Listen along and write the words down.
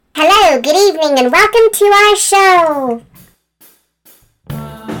Hello, good evening, and welcome to our show.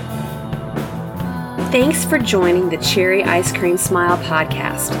 Thanks for joining the Cherry Ice Cream Smile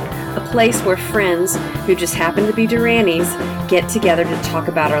podcast, a place where friends who just happen to be Duranys get together to talk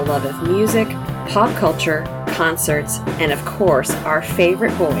about our love of music, pop culture, concerts, and of course, our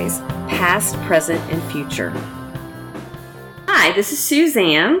favorite boys, past, present, and future. Hi, this is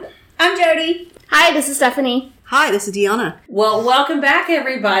Suzanne. I'm Jody. Hi, this is Stephanie. Hi, this is Deanna. Well, welcome back,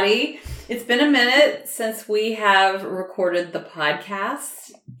 everybody. It's been a minute since we have recorded the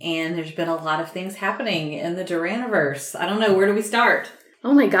podcast, and there's been a lot of things happening in the Duraniverse. I don't know, where do we start?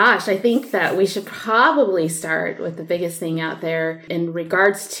 Oh my gosh, I think that we should probably start with the biggest thing out there in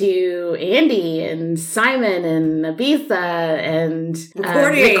regards to Andy and Simon and Ibiza and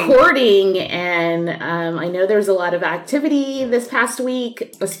recording. And I know there was a lot of activity this past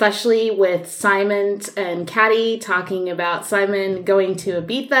week, especially with Simon and Caddy talking about Simon going to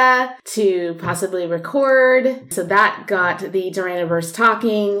Ibiza to possibly record. So that got the Duraniverse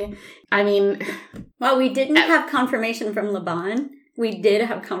talking. I mean... Well, we didn't have confirmation from Laban. We did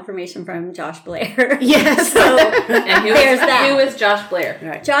have confirmation from Josh Blair. Yes. So And who is Josh Blair?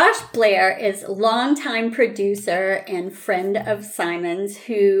 Right. Josh Blair is longtime producer and friend of Simon's,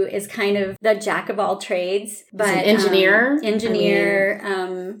 who is kind of the jack of all trades. But an engineer.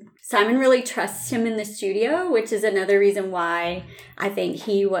 Simon really trusts him in the studio, which is another reason why I think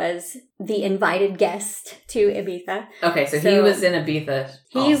he was the invited guest to Ibiza. Okay, so he was in Ibiza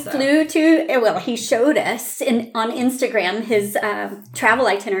He also. flew to, he showed us on Instagram his travel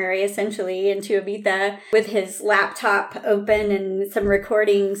itinerary, essentially, into Ibiza with his laptop open and some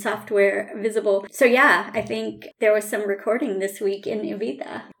recording software visible. So yeah, I think there was some recording this week in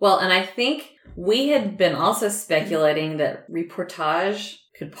Ibiza. Well, and I think we had been also speculating that Reportage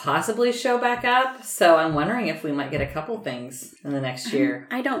could possibly show back up. So I'm wondering if we might get a couple things in the next year.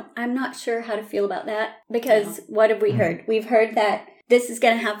 I'm not sure how to feel about that because what have we heard? We've heard that this is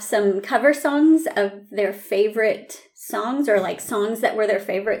going to have some cover songs of their favorite songs or like songs that were their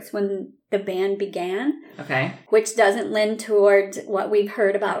favorites when the band began. Okay. Which doesn't lend towards what we've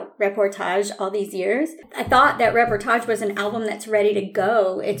heard about Reportage all these years. I thought that Reportage was an album that's ready to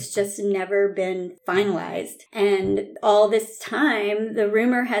go. It's just never been finalized. And all this time, the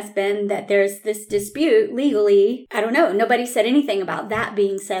rumor has been that there's this dispute legally. I don't know. Nobody said anything about that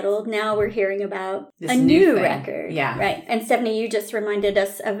being settled. Now we're hearing about This a new new thing. record. Yeah. Right. And Stephanie, you just reminded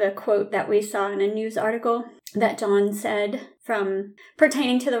us of a quote that we saw in a news article that John said from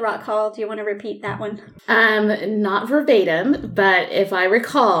pertaining to the Rock Hall. Do you want to repeat that one? Not verbatim, but if I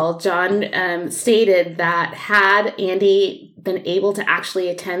recall, John stated that had Andy been able to actually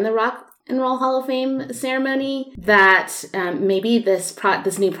attend the Rock and Roll Hall of Fame ceremony, that maybe this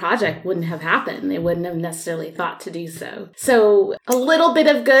new project wouldn't have happened. They wouldn't have necessarily thought to do so. So a little bit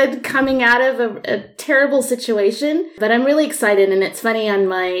of good coming out of a terrible situation, but I'm really excited. And it's funny, on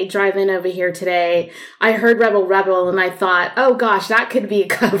my drive-in over here today, I heard Rebel Rebel and I thought, oh gosh, that could be a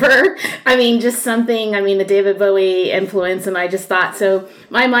cover. I mean, just something, the David Bowie influence. And I just thought, so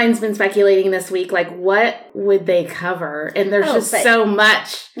my mind's been speculating this week, like what would they cover? And there's just so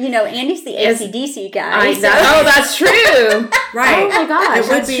much. Andy's the AC/DC guy. That's true. Right. Oh my gosh,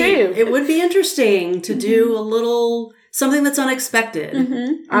 that's true. It would be interesting to do a little something that's unexpected.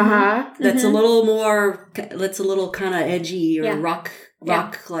 Mm-hmm. That's a little more. That's a little kind of edgy or Yeah. rock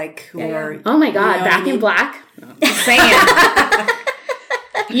like. Yeah, or Oh my God, you know Back what I mean? in Black. Just saying.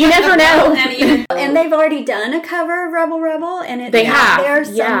 You never know. And they've already done a cover of Rebel Rebel, and it's They have, out there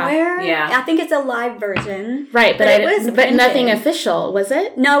yeah. somewhere. Yeah. I think it's a live version. Right, but it was but nothing printed. official, was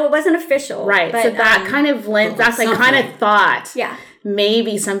it? No, it wasn't official. Right, but, so that kind of lends. That's I kind of thought. Yeah.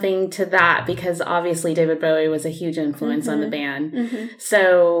 Maybe something to that, because obviously David Bowie was a huge influence on the band.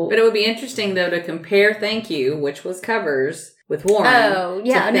 So, But it would be interesting, though, to compare Thank You, which was covers, with Warren. Oh,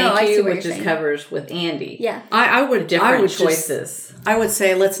 yeah, to no, Thank I see You, what which you're is saying. covers with Andy. Yeah. I would Different just- choices. I would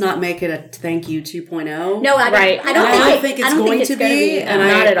say let's not make it a Thank You 2.0. No, I don't, Right. I don't I think, don't it, think it's I don't going think to it's gonna be, and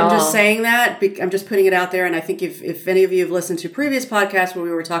Not at I'm all. just saying that. I'm just putting it out there, and I think if any of you have listened to previous podcasts where we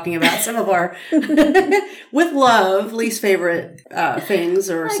were talking about some of our with love least favorite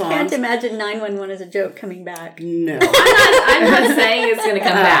things or I songs, can't imagine 911 as a joke coming back. no. I'm not saying it's going to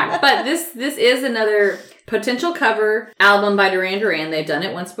come back, but this is another potential cover album by Duran Duran. They've done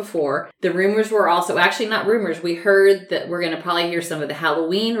it once before. The rumors were also, actually not rumors, we heard that we're going to probably hear some of the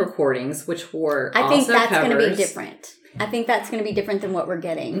Halloween recordings, which were I also think that's covers. going to be different. I think that's going to be different than what we're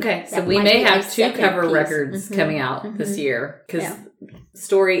getting. Okay, so That we might may be have a 2 second cover piece. records coming out this year because Yeah.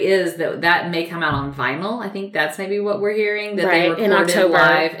 story is that may come out on vinyl. I think that's maybe what we're hearing, that they Right, recorded in October.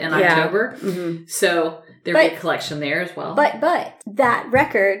 live in Yeah. October. Mhm. So there'll be But- a collection there as well. But that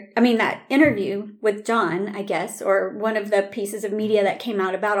record, that interview with John, I guess, or one of the pieces of media that came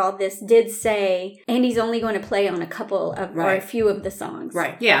out about all this did say Andy's only going to play on a couple of or a Right. few of the songs.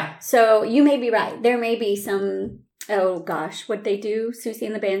 Right. yeah, So you may be right. There may be some. Oh gosh, what they do, Susie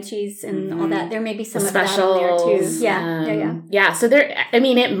and the Banshees and all that. There may be some of that on there too. Specials. Yeah. Yeah, so there,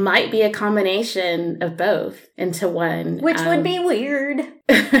 it might be a combination of both into one. Which would be weird.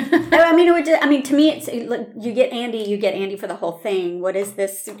 It would just, to me, it's look, you get Andy for the whole thing. What is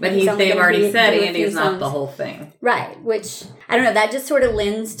this? but He's only they've gonna already said do a few Andy's not songs. the whole thing. Right, which, I don't know, that just sort of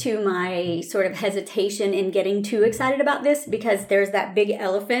lends to my sort of hesitation in getting too excited about this because there's that big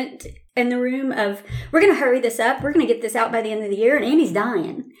elephant in the room of, we're going to hurry this up, we're going to get this out by the end of the year, and Andy's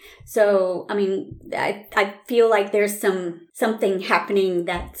dying. So, I feel like there's something happening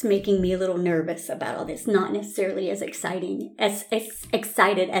that's making me a little nervous about all this, not necessarily as excited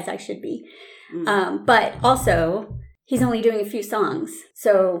as I should be. But also, he's only doing a few songs.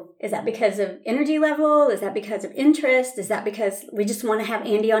 So is that because of energy level? Is that because of interest? Is that because we just want to have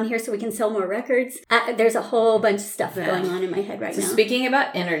Andy on here so we can sell more records? There's a whole bunch of stuff going on in my head right So now. speaking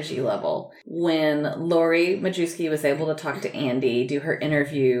about energy level, when Lori Majewski was able to talk to Andy, do her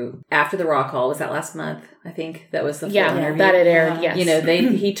interview after the Rock Hall, was that last month? I think that was the full interview. that it aired.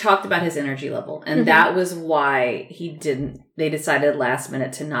 Yes, He talked about his energy level, and that was why they decided last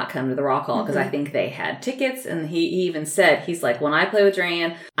minute to not come to the Rock Hall, because I think they had tickets, and he even said, he's like, when I play with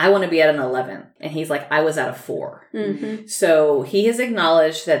Duran, I want to be at an 11, and he's like, I was at a 4. So he has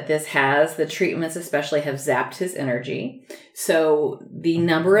acknowledged that the treatments especially have zapped his energy. So the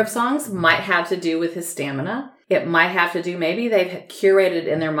number of songs might have to do with his stamina. It might have to do, maybe they've curated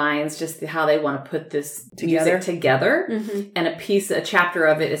in their minds just how they want to put this music together. And a chapter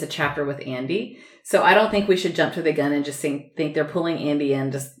of it is a chapter with Andy. So I don't think we should jump to the gun and just think they're pulling Andy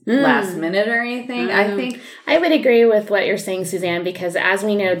in just last minute or anything. I think I would agree with what you're saying, Suzanne, because as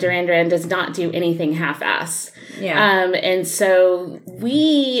we know, Duran Duran does not do anything half-ass. Yeah. And so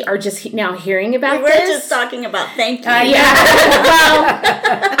we are just now hearing about We're this. just talking about thank you.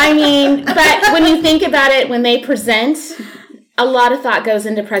 But when you think about it, when they present, a lot of thought goes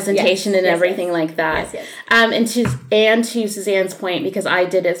into presentation and everything like that. Yes. And to Suzanne's point, because I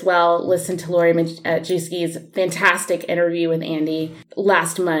did as well listen to Lori Majewski's fantastic interview with Andy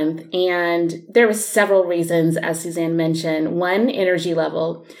last month, and there was several reasons, as Suzanne mentioned. One, energy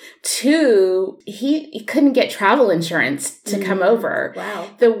level. Two, he couldn't get travel insurance to come over. Wow.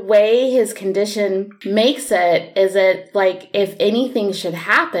 The way his condition makes it is that, like, if anything should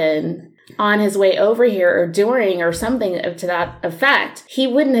happen on his way over here or during or something to that effect, he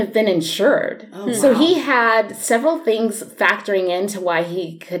wouldn't have been insured. So he had several things factoring into why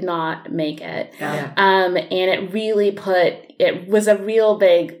he could not make it. And it was a real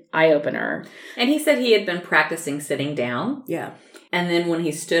big eye-opener. And he said he had been practicing sitting down. Yeah. And then when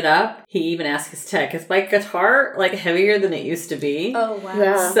he stood up, he even asked his tech, is my guitar heavier than it used to be? Oh, wow.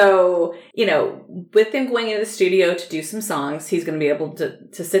 Yeah. So, with him going into the studio to do some songs, he's going to be able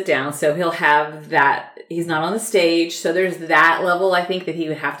to sit down. So he'll have that. He's not on the stage. So there's that level, I think, that he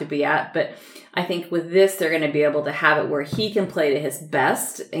would have to be at. But I think with this, they're going to be able to have it where he can play to his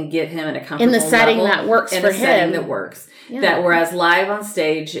best and get him in a comfortable In the setting level, that works in for a setting him. that works. Yeah. That whereas live on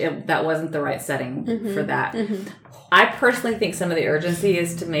stage, that wasn't the right setting for that. I personally think some of the urgency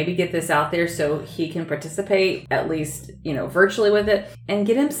is to maybe get this out there so he can participate, at least, virtually with it, and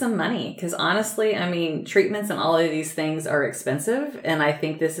get him some money. Because honestly, treatments and all of these things are expensive. And I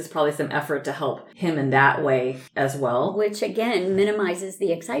think this is probably some effort to help him in that way as well. Which, again, minimizes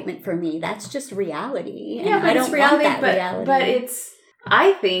the excitement for me. That's just reality. And Yeah, but I don't it's reality, want that reality. but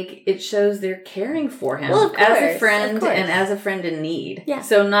I think it shows they're caring for him Well, of as a course, friend of course. and as a friend in need. Yeah.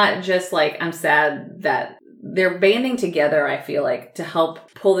 So not just I'm sad that they're banding together, I feel like, to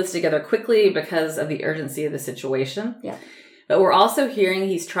help pull this together quickly because of the urgency of the situation. Yeah. But we're also hearing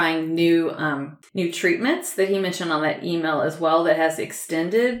he's trying new treatments that he mentioned on that email as well that has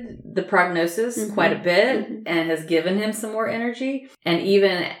extended the prognosis quite a bit and has given him some more energy. And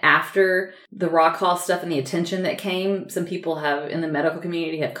even after the Rock Hall stuff and the attention that came, some people in the medical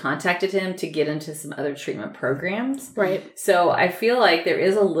community have contacted him to get into some other treatment programs. Right. So I feel like there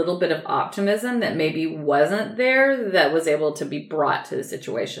is a little bit of optimism that maybe wasn't there that was able to be brought to the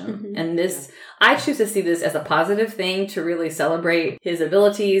situation. And I choose to see this as a positive thing to really celebrate his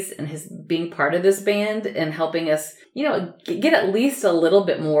abilities and his being part of this band and helping us, you know, get at least a little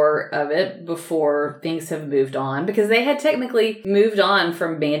bit more of it before things have moved on, because they had technically moved on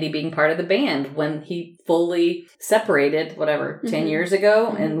from Bandy being part of the band when he fully separated, 10 years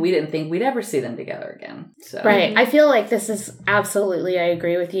ago, and we didn't think we'd ever see them together again. So. Right. I feel like this is absolutely, I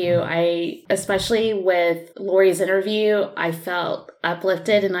agree with you. Especially with Lori's interview, I felt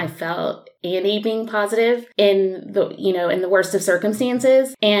uplifted and I felt Andy being positive in the worst of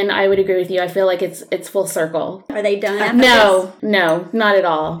circumstances. And I would agree with you. I feel like it's full circle. Are they done after No, not at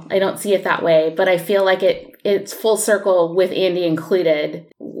all. I don't see it that way, but I feel like it's full circle with Andy included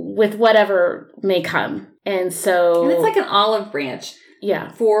with whatever may come. And so... And it's like an olive branch.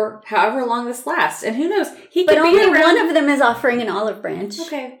 Yeah. For however long this lasts. And who knows? He But could only be around. one of them is offering an olive branch.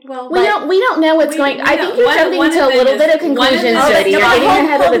 Okay, well... We don't know what's going... I think you're jumping one to a of them little is- bit of conclusions, one of them- Jody. You're getting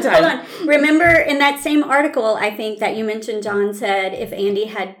ahead of the time. Hold on. Remember in that same article, I think that you mentioned, John said if Andy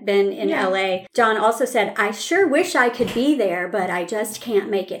had been in LA, John also said, I sure wish I could be there, but I just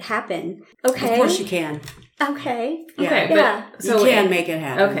can't make it happen. Okay. Of course you can. Okay. Yeah. Okay, Yeah. but... So you can make it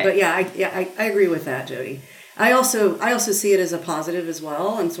happen. Okay. But I agree with that, Jody. I also see it as a positive as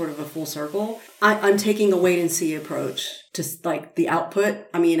well and sort of a full circle. I'm taking a wait and see approach to like the output.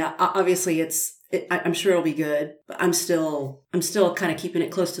 I mean, obviously I'm sure it'll be good, but I'm still kind of keeping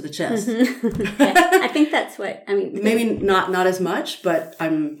it close to the chest. I think that's what, I mean. Maybe not as much, but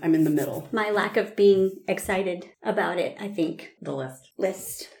I'm in the middle. My lack of being excited about it, I think. The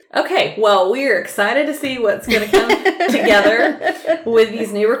list. Okay, well, we're excited to see what's going to come together with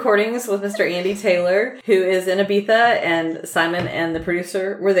these new recordings with Mr. Andy Taylor, who is in Ibiza, and Simon and the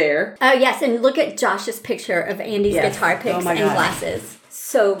producer were there. Oh, yes, and look at Josh's picture of Andy's Yes. guitar picks Oh my and God. glasses.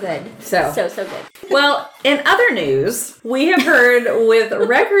 So good. So good. Well, in other news, we have heard with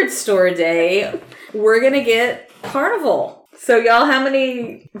Record Store Day, we're going to get Carnival. So, y'all, how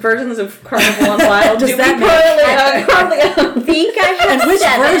many versions of Carnival on Wild Does do that we currently I think I have And which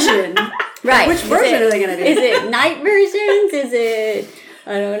 7. version? Right. Which version are they going to do? Is it night versions? Is it,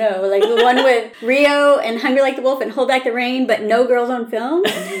 I don't know, like the one with Rio and Hungry Like the Wolf and Hold Back the Rain, but no girls on film?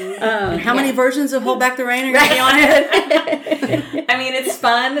 How many versions of Hold Back the Rain are going to be on it? I mean, it's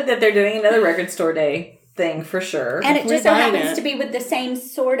fun that they're doing another Record Store Day thing for sure. And it just so buying happens it. to be with the same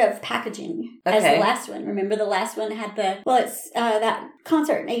sort of packaging as Okay. the last one. Remember the last one had it's that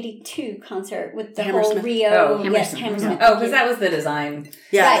concert, 82 concert with the whole Hammersmith. Rio. Oh, yes, Hammersmith. Hammersmith. Oh, because that was the design.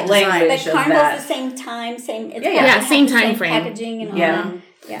 Yeah, Right. the design. Language. But of Carnival's that. the same time, same. It's Yeah, got yeah. to have Same the time frame. packaging and all Yeah. that.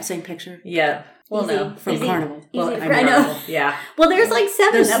 Yeah. Same picture Yeah. Well, Easy. no. from Easy. Carnival. Easy. I I know. Yeah. Well, there's like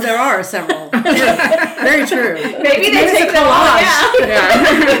 7 of them. There are several. Very true. Maybe they It's take a them all. collage.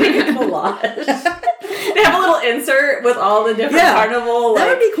 Yeah. Collage. They have a little insert with all the different Carnival. That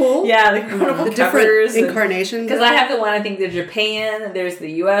would be cool. Yeah, the Carnival The covers. different incarnations. Because I have the one, I think, the Japan, there's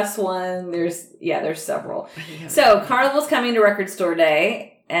the US one, there's several. So, Carnival's coming to Record Store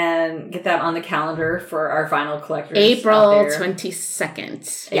Day, and get that on the calendar for our final collectors out April there.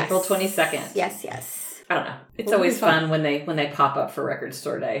 22nd. April 22nd. Yes. I don't know. It's Well, always it'll be fun when they pop up for Record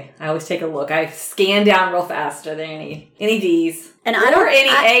Store Day. I always take a look. I scan down real fast. Are there any D's? And or any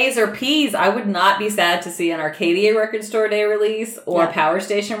A's or P's? I would not be sad to see an Arcadia Record Store Day release or a Power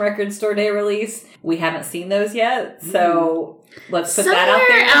Station Record Store Day release. We haven't seen those yet, so let's put that out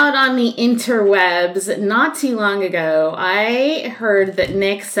Somewhere there. out on the interwebs, not too long ago, I heard that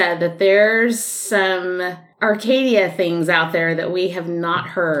Nick said that there's some Arcadia things out there that we have not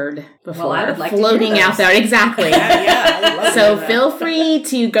heard before. Well, I would like to floating hear out those. there. Exactly. I would love to So do that. feel free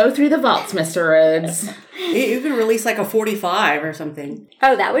to go through the vaults, Mr. Rhodes. You could release like a 45 or something.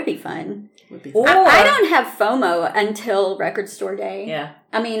 Oh, that would be fun. Would be Or, I don't have FOMO until Record Store Day. Yeah.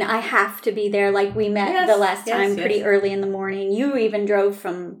 I mean, I have to be there. Like we met Yes, the last yes, time yes. pretty early in the morning. You even drove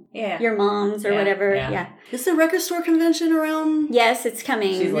from Yeah. your mom's or Yeah, whatever. yeah. Yeah. Is the record store convention around? Yes, it's coming.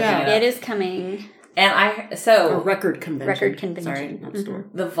 She's looking it up. It is coming. And A so record convention. Record convention. Sorry, not Mhm. store.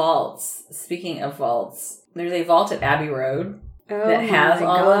 the vaults. Speaking of vaults, there's a vault at Abbey Road Oh that has my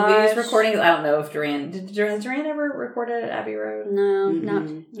all of these gosh. recordings. I don't know if has Duran ever recorded at Abbey Road? No,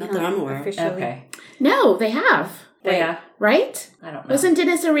 Mm-mm. Not that I'm aware of. officially. Okay. No, they have. Yeah. Right? I don't know. Wasn't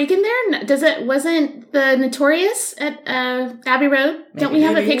Dennis O'Regan there? Wasn't the Notorious at Abbey Road? Don't we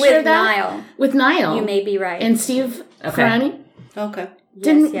have a Maybe. picture With of that? Niall. With Niall. You may be right. And Steve Okay. Ferrani? Okay.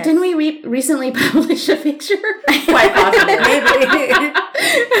 Yes. Didn't we recently publish a picture? Quite possibly. Maybe.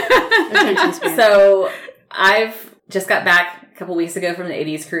 Attention span. So I've just got back a couple weeks ago from the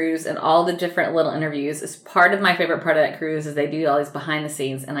 80s cruise, and all the different little interviews is part of my favorite part of that cruise is they do all these behind the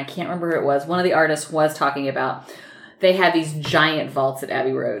scenes, and I can't remember who it was. One of the artists was talking about they have these giant vaults at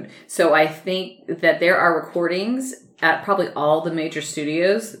Abbey Road. So I think that there are recordings at probably all the major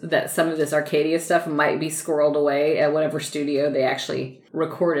studios that some of this Arcadia stuff might be squirreled away at whatever studio they actually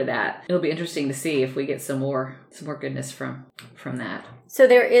recorded at. It'll be interesting to see if we get some more goodness from that. So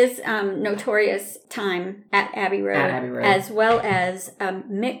there is Notorious Time at Abbey Road. As well as a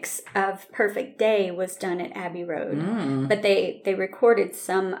mix of Perfect Day was done at Abbey Road. But they recorded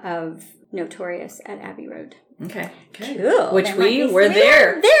some of Notorious at Abbey Road. Okay. Cool. Which we were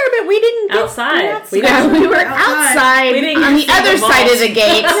there. But we didn't outside. We were outside We didn't on the other side of the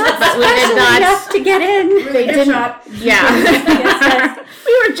gate, but we did not. enough to get in. They did not. Yeah.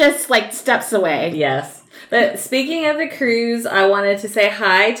 We were just like steps away. Yes. But speaking of the cruise, I wanted to say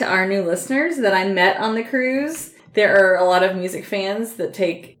hi to our new listeners that I met on the cruise. There are a lot of music fans that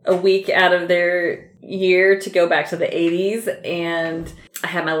take a week out of their year to go back to the 80s. And I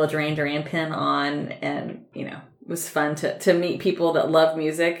had my little Duran Duran pin on, and, it was fun to meet people that love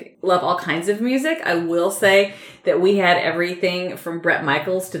music, love all kinds of music. I will say that we had everything from Bret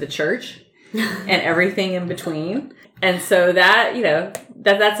Michaels to The Church and everything in between. And so that,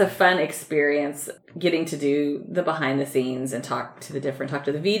 that's a fun experience, getting to do the behind the scenes and talk to the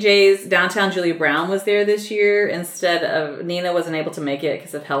VJs. Downtown Julia Brown was there this year instead of, Nina wasn't able to make it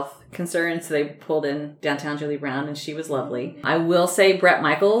because of health concerns. So they pulled in Downtown Julia Brown, and she was lovely. I will say Bret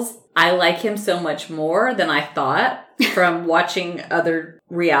Michaels, I like him so much more than I thought from watching other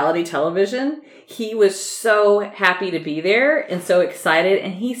reality television. He was so happy to be there and so excited.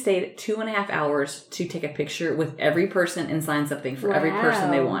 And he stayed 2.5 hours to take a picture with every person and sign something for every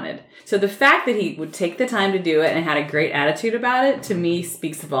person they wanted. So the fact that he would take the time to do it and had a great attitude about it, to me,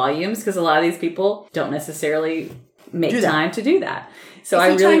 speaks volumes, because a lot of these people don't necessarily make time to do that. So I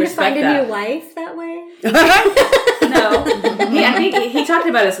really respect that. Is he trying to find a new wife that way? No. I think he talked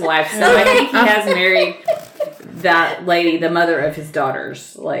about his wife, so I think he has married that lady, the mother of his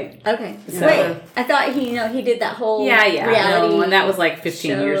daughters. Okay. So, wait, I thought he did that whole reality. No, and that was like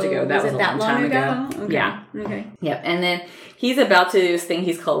 15 years ago. That was a long time ago. Okay. Yeah. Okay. Yep. And then he's about to do this thing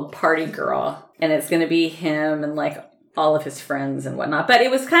he's called Party Girl, and it's going to be him and all of his friends and whatnot. But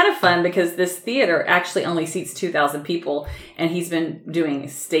it was kind of fun because this theater actually only seats 2,000 people, and he's been doing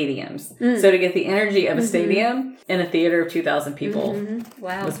stadiums. So to get the energy of a stadium in a theater of 2,000 people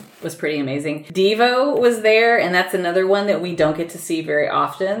was pretty amazing. Devo was there, and that's another one that we don't get to see very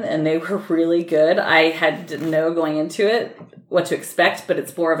often, and they were really good. I didn't know going into it what to expect, but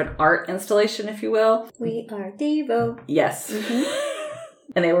it's more of an art installation, if you will. We are Devo. Yes.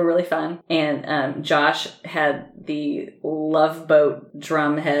 And they were really fun. And Josh had the Love Boat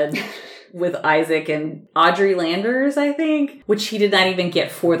drum head with Isaac and Audrey Landers, I think, which he did not even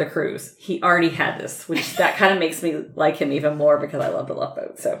get for the cruise. He already had this, which that kind of makes me like him even more because I love the Love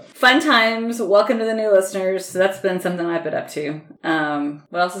Boat. So fun times. Welcome to the new listeners. So that's been something I've been up to.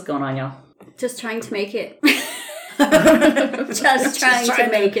 What else is going on, y'all? Just trying to make it. Just trying to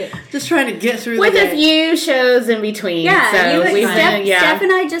make it. Just trying to get through with the day. a few shows in between. Yeah, so Steph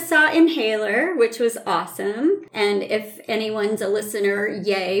and I just saw Inhaler, which was awesome. And if anyone's a listener,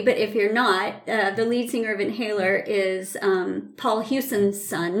 yay. But if you're not, the lead singer of Inhaler is Paul Hewson's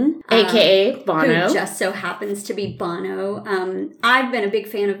son, a.k.a. Bono, who just so happens to be Bono. I've been a big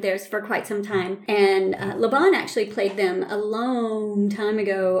fan of theirs for quite some time, and Laban actually played them a long time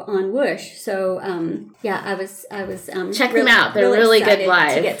ago on Whoosh. So I was check them out. They're really good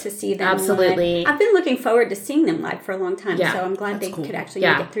live. To get to see them. Absolutely. Live. I've been looking forward to seeing them live for a long time. So I'm glad they could actually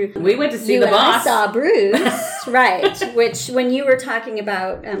make it through. We went to see the boss. I saw Bruce, right? Which when you were talking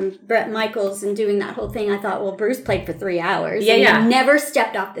about Bret Michaels and doing that whole thing, I thought, well, Bruce played for 3 hours. He never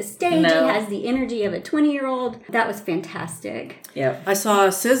stepped off the stage. No. He has the energy of a 20-year-old. That was fantastic. Yep. I saw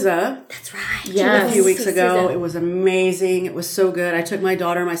SZA. That's right. Yes. A few weeks ago. SZA. It was amazing. It was so good. I took my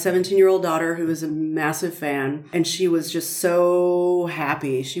daughter, my 17-year-old daughter, who is a massive fan, and she was just so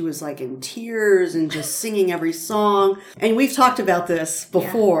happy. She was in tears and just singing every song. And we've talked about this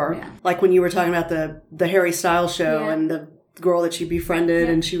before, like when you were talking about the Harry Styles show and the girl that she befriended,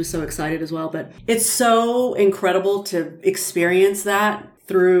 and she was so excited as well. But it's so incredible to experience that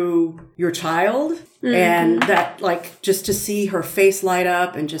through your child. And that, just to see her face light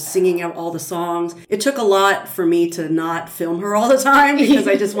up and just singing out all the songs. It took a lot for me to not film her all the time because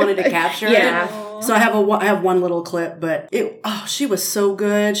I just wanted to capture it. So I have one little clip, but she was so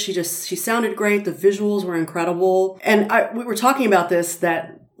good. She sounded great. The visuals were incredible. And we were talking about this,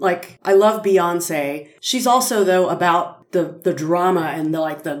 that I love Beyonce. She's also though about the drama and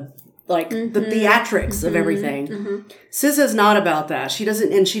the theatrics of everything. SZA's not about that. She doesn't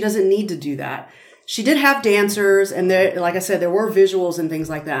need to do that. She did have dancers, and there, like I said, there were visuals and things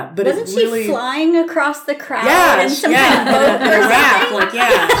like that. But wasn't she flying across the crowd? Yeah, in some kind of boat in a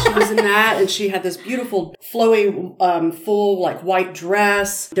raft. She was in that, and she had this beautiful, flowy, full like white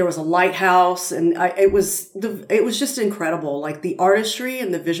dress. There was a lighthouse, and it was just incredible. Like the artistry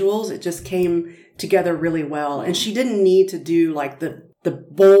and the visuals, it just came together really well. And she didn't need to do like the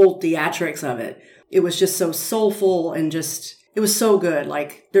bold theatrics of it. It was just so soulful and just. It was so good.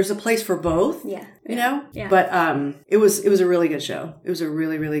 Like, there's a place for both. Yeah. You know? Yeah. But it was a really good show. It was a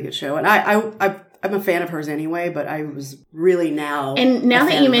really, really good show. And I'm a fan of hers anyway, but I was really now. And now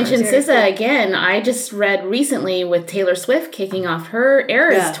that you mentioned SZA again, I just read recently with Taylor Swift kicking off her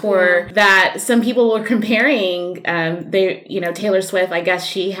Eras tour that some people were comparing Taylor Swift, I guess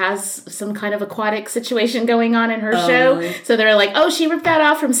she has some kind of aquatic situation going on in her show. Really? So they're like, oh, she ripped that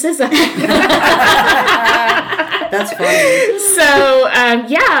off from SZA. That's funny. So,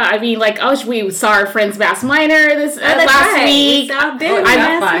 I mean, like, we saw our friends Bass Minor last week. South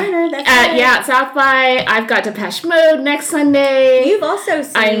by. I've got Depeche Mode next Sunday. You've also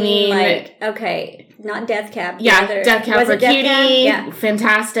seen, not Death Cab. Yeah, Death Cab for Cutie. Yeah.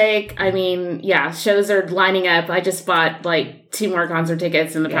 Fantastic. I mean, shows are lining up. I just bought, 2 more concert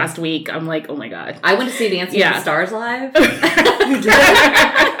tickets in the past week. I'm like, oh my God. I went to see Dancing with the Stars live. You did?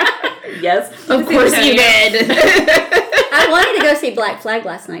 Yes. Of course you did. I wanted to go see Black Flag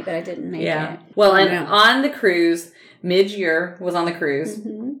last night, but I didn't make it. Well, and on the cruise, Midge Ure was on the cruise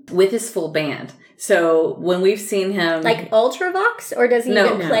with his full band. So when we've seen him... Like Ultravox? Or does he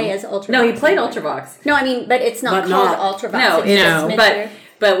even play as Ultravox? No, he played Ultravox. No, I mean, but it's not called Ultravox. No,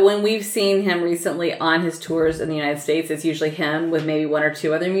 but when we've seen him recently on his tours in the United States, it's usually him with maybe 1 or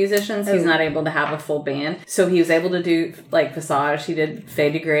 2 other musicians. He's not able to have a full band. So he was able to do, Visage. He did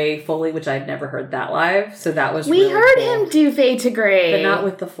Fade to Grey fully, which I'd never heard that live. So that was We really heard cool. him do Fade to Grey. But not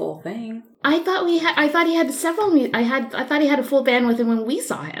with the full thing. I thought he had several. I thought he had a full band with him when we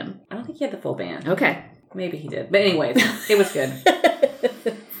saw him. I don't think he had the full band. Okay, maybe he did. But anyways, it was good.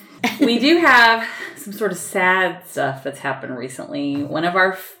 We do have some sort of sad stuff that's happened recently. One of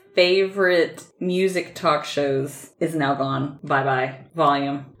our favorite music talk shows is now gone. Bye-bye.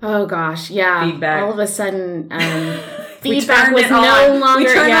 Volume. Oh gosh, yeah. Feedback. All of a sudden, feedback was no longer.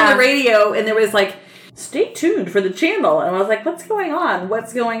 We turned on the radio and there was stay tuned for the channel. And I was like, what's going on?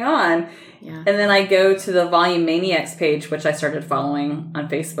 What's going on? Yeah. And then I go to the Volume Maniacs page, which I started following on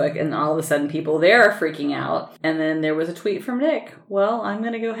Facebook, and all of a sudden people there are freaking out. And then there was a tweet from Nick. Well, I'm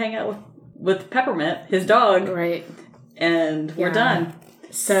going to go hang out with Peppermint, his dog. Right. And we're done.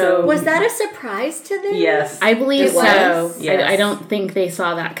 So was that a surprise to them? Yes. I believe so. Yes. I don't think they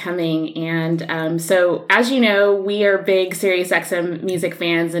saw that coming. And so, as you know, we are big SiriusXM music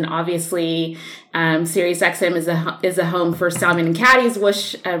fans, and obviously SiriusXM is a home for Salmon and Caddy's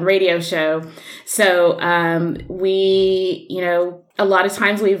Whoosh radio show. So we, a lot of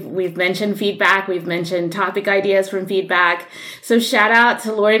times we've mentioned feedback. We've mentioned topic ideas from feedback. So shout out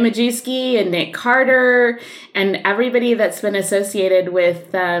to Lori Majewski and Nick Carter and everybody that's been associated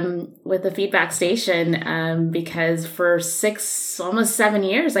with the feedback station, because for almost 7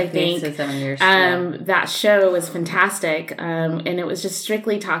 years, I think, 7 years, that show was fantastic. And it was just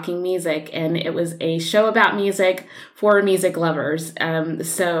strictly talking music, and it was a show about music for music lovers.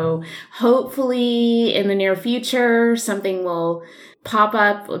 So hopefully in the near future, something will pop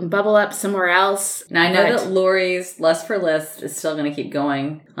up and bubble up somewhere else. Now, I know that Lori's Lust for List is still going to keep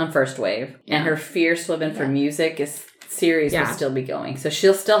going on First Wave, and her Fierce Women for Music series will still be going. So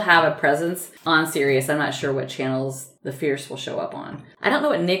she'll still have a presence on Sirius. I'm not sure what channels the Fierce will show up on. I don't know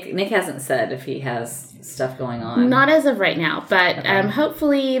what Nick hasn't said if he has stuff going on. Not as of right now, but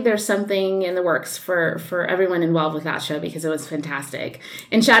hopefully there's something in the works for everyone involved with that show, because it was fantastic.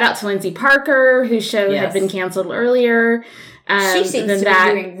 And shout out to Lindsay Parker, whose show had been canceled earlier. She seems to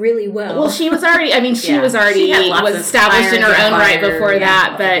be doing really well. Well, she was already, was established in her own right before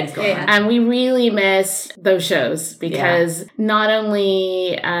that, but we really miss those shows, because not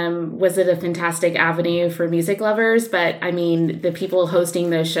only was it a fantastic avenue for music lovers, but I mean, the people hosting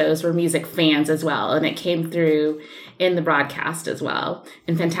those shows were music fans as well, and it came through in the broadcast as well,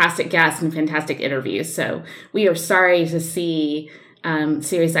 and fantastic guests and fantastic interviews. So we are sorry to see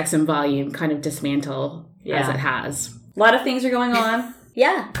SiriusXM Volume kind of dismantle as it has. A lot of things are going on.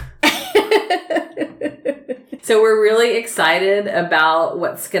 Yeah. So we're really excited about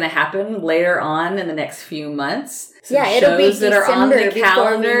what's going to happen later on in the next few months. It'll be December on the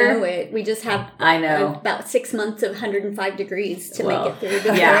calendar. Before we know it. We just have about 6 months of 105 degrees to make it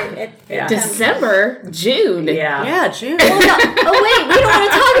through. December, June. Yeah, June. Well, no. Oh wait, we don't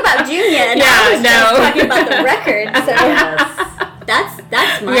want to talk about June yet. I was talking about the record. So.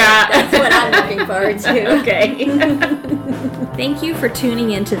 That's mine. Yeah. That's what I'm looking forward to. Okay. Thank you for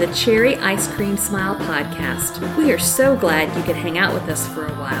tuning into the Cherry Ice Cream Smile podcast. We are so glad you could hang out with us for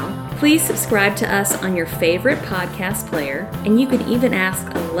a while. Please subscribe to us on your favorite podcast player, and you can even ask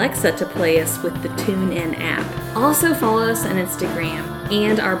Alexa to play us with the TuneIn app. Also follow us on Instagram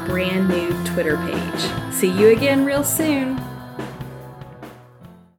and our brand new Twitter page. See you again real soon.